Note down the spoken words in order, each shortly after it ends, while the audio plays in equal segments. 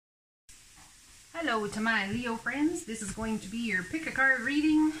Hello to my Leo friends. This is going to be your pick a card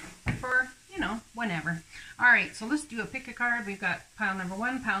reading for, whenever. Alright, so let's do a pick a card. We've got pile number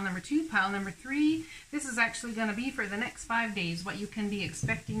 1, pile number 2, pile number 3. This is actually going to be for the next 5 days, what you can be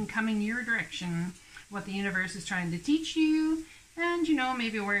expecting coming your direction, what the universe is trying to teach you, and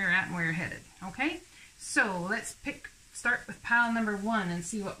maybe where you're at and where you're headed. Okay, so let's start with pile number 1 and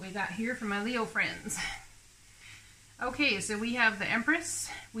see what we got here for my Leo friends. Okay, so we have the Empress,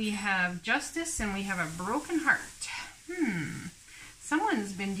 we have Justice, and we have a broken heart.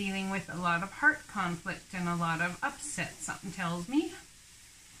 Someone's been dealing with a lot of heart conflict and a lot of upset, something tells me.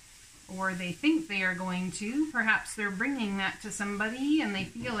 Or they think they are going to. Perhaps they're bringing that to somebody and they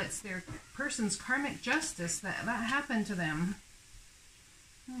feel it's their person's karmic justice that happened to them.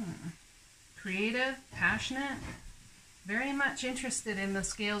 Creative, passionate, very much interested in the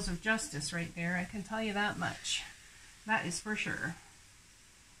scales of justice right there. I can tell you that much. That is for sure.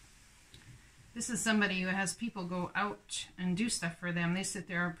 This is somebody who has people go out and do stuff for them. They sit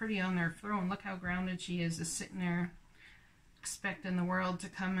there pretty on their throne. Look how grounded she is, just sitting there expecting the world to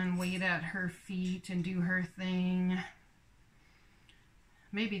come and wait at her feet and do her thing.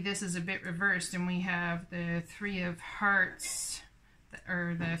 Maybe this is a bit reversed and we have the Three of Hearts,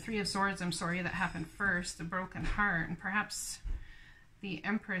 or the Three of Swords, I'm sorry, that happened first, the broken heart. And perhaps the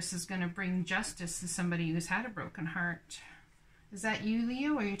Empress is going to bring justice to somebody who's had a broken heart. Is that you,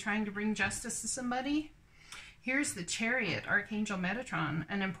 Leo? Are you trying to bring justice to somebody? Here's the Chariot, Archangel Metatron.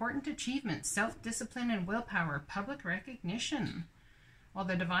 An important achievement, self-discipline and willpower, public recognition. Well,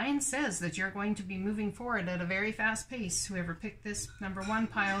 the Divine says that you're going to be moving forward at a very fast pace. Whoever picked this number 1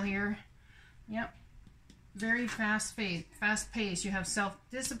 pile here. Yep. Very fast pace. You have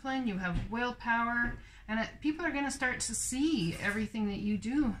self-discipline, you have willpower, and people are going to start to see everything that you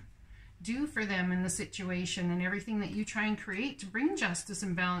do for them in the situation and everything that you try and create to bring justice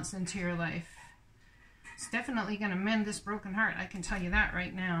and balance into your life. It's definitely going to mend this broken heart, I can tell you that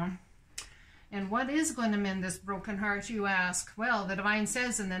right now. And what is going to mend this broken heart, you ask? Well, the Divine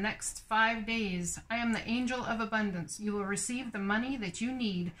says in the next 5 days, I am the angel of abundance. You will receive the money that you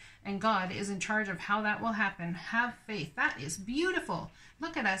need, and God is in charge of how that will happen. Have faith. That is beautiful.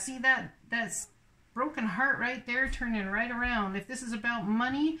 Look at us. See that? That's broken heart right there, turning right around. If this is about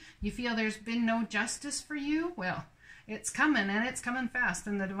money, you feel there's been no justice for you, well, it's coming, and it's coming fast.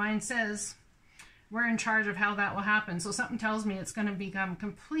 And the Divine says we're in charge of how that will happen. So something tells me it's going to become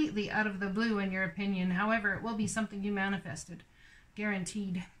completely out of the blue in your opinion. However, it will be something you manifested.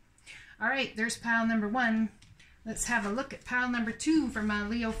 Guaranteed. All right, there's pile number 1. Let's have a look at pile number 2 for my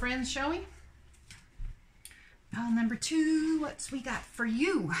Leo friends, shall we? Pile number 2, what's we got for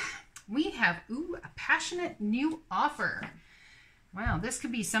you? We have, a passionate new offer. Wow, this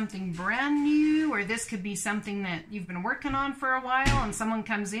could be something brand new, or this could be something that you've been working on for a while, and someone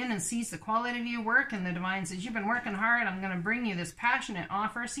comes in and sees the quality of your work, and the Divine says, you've been working hard, I'm going to bring you this passionate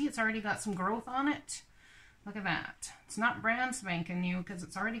offer. See, it's already got some growth on it. Look at that. It's not brand spanking new because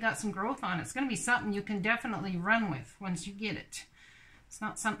it's already got some growth on it. It's going to be something you can definitely run with once you get it. It's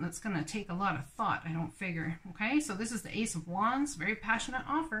not something that's going to take a lot of thought, I don't figure. Okay, so this is the Ace of Wands, very passionate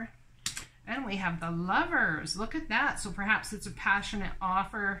offer. And we have the Lovers. Look at that. So perhaps it's a passionate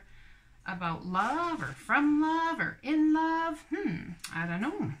offer about love, or from love, or in love. I don't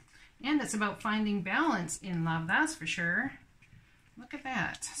know. And it's about finding balance in love, that's for sure. Look at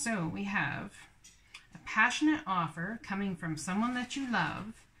that. So we have a passionate offer coming from someone that you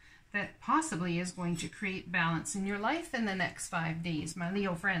love that possibly is going to create balance in your life in the next 5 days, my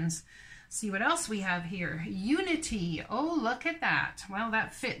Leo friends. See what else we have here. Unity. Oh, look at that. Well,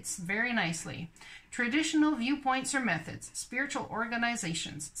 that fits very nicely. Traditional viewpoints or methods. Spiritual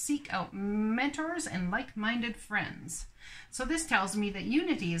organizations. Seek out mentors and like-minded friends. So this tells me that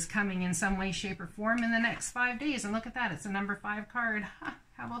unity is coming in some way, shape, or form in the next 5 days. And look at that. It's a number 5 card.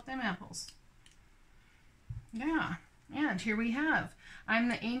 How about them apples? Yeah. And here we have, I'm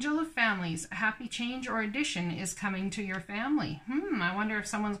the angel of families. A happy change or addition is coming to your family. I wonder if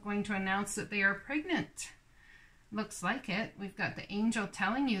someone's going to announce that they are pregnant. Looks like it. We've got the angel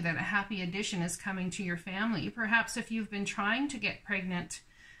telling you that a happy addition is coming to your family. Perhaps if you've been trying to get pregnant,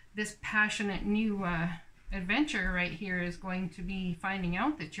 this passionate new adventure right here is going to be finding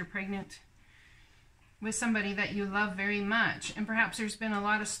out that you're pregnant with somebody that you love very much. And perhaps there's been a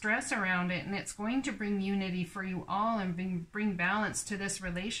lot of stress around it, and it's going to bring unity for you all and bring balance to this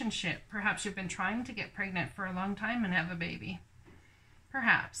relationship. Perhaps you've been trying to get pregnant for a long time and have a baby.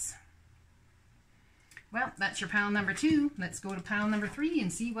 Perhaps. Well, that's your pile number 2. Let's go to pile number 3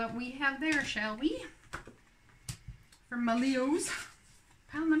 and see what we have there, shall we? For my Leos.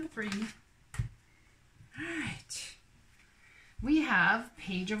 Pile number 3. All right. we have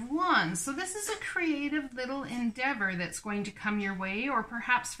Page of Wands. So this is a creative little endeavor that's going to come your way, or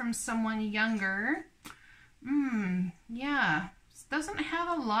perhaps from someone younger. Yeah. Doesn't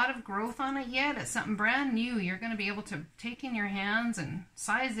have a lot of growth on it yet. It's something brand new. You're going to be able to take in your hands and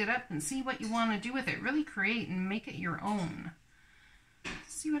size it up and see what you want to do with it. Really create and make it your own.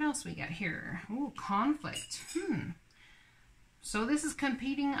 Let's see what else we got here. Ooh, conflict. So this is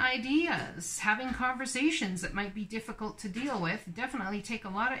competing ideas, having conversations that might be difficult to deal with. Definitely take a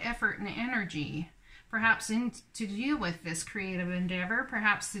lot of effort and energy, perhaps to deal with this creative endeavor,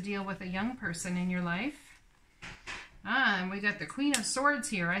 perhaps to deal with a young person in your life. And we got the Queen of Swords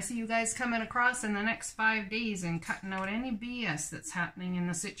here. I see you guys coming across in the next 5 days and cutting out any BS that's happening in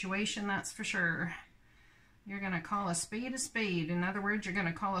the situation, that's for sure. You're going to call a spade a spade. In other words, you're going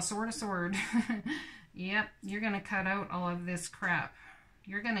to call a sword a sword. Yep, you're going to cut out all of this crap.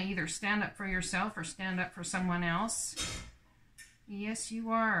 You're going to either stand up for yourself or stand up for someone else. Yes, you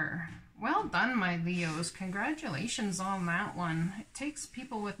are. Well done, my Leos. Congratulations on that one. It takes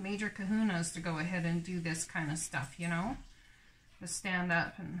people with major kahunas to go ahead and do this kind of stuff, you know? To stand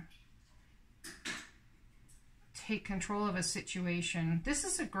up and take control of a situation. This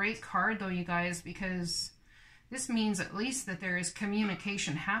is a great card, though, you guys, because this means at least that there is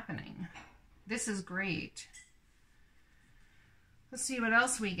communication happening. This is great. Let's see what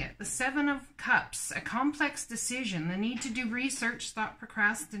else we get. The Seven of Cups, a complex decision, the need to do research, stop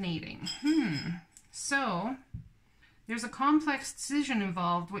procrastinating. So there's a complex decision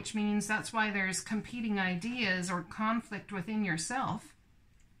involved, which means that's why there's competing ideas or conflict within yourself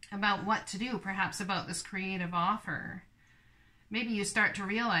about what to do, perhaps about this creative offer. Maybe you start to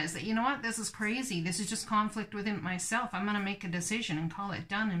realize that, you know what, this is crazy. This is just conflict within myself. I'm going to make a decision and call it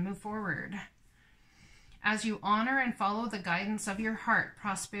done and move forward. As you honor and follow the guidance of your heart,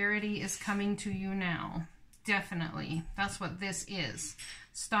 prosperity is coming to you now. Definitely. That's what this is.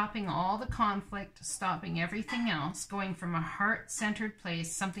 Stopping all the conflict, stopping everything else, going from a heart-centered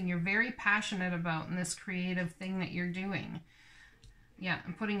place, something you're very passionate about in this creative thing that you're doing. Yeah,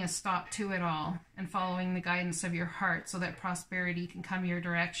 and putting a stop to it all and following the guidance of your heart so that prosperity can come your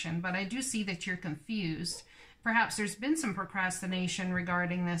direction. But I do see that you're confused. Perhaps there's been some procrastination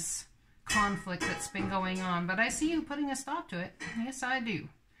regarding this conflict that's been going on, but I see you putting a stop to it. Yes, I do.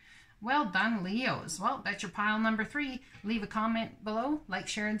 Well done, Leos. Well, that's your pile number 3. Leave a comment below. Like,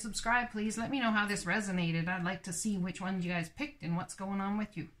 share, and subscribe, please. Let me know how this resonated. I'd like to see which ones you guys picked and what's going on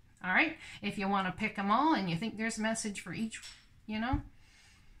with you. All right? If you want to pick them all and you think there's a message for each, you know,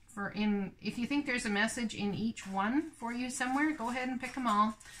 if you think there's a message in each one for you somewhere, go ahead and pick them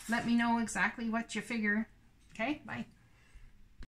all. Let me know exactly what you figure. Okay? Bye.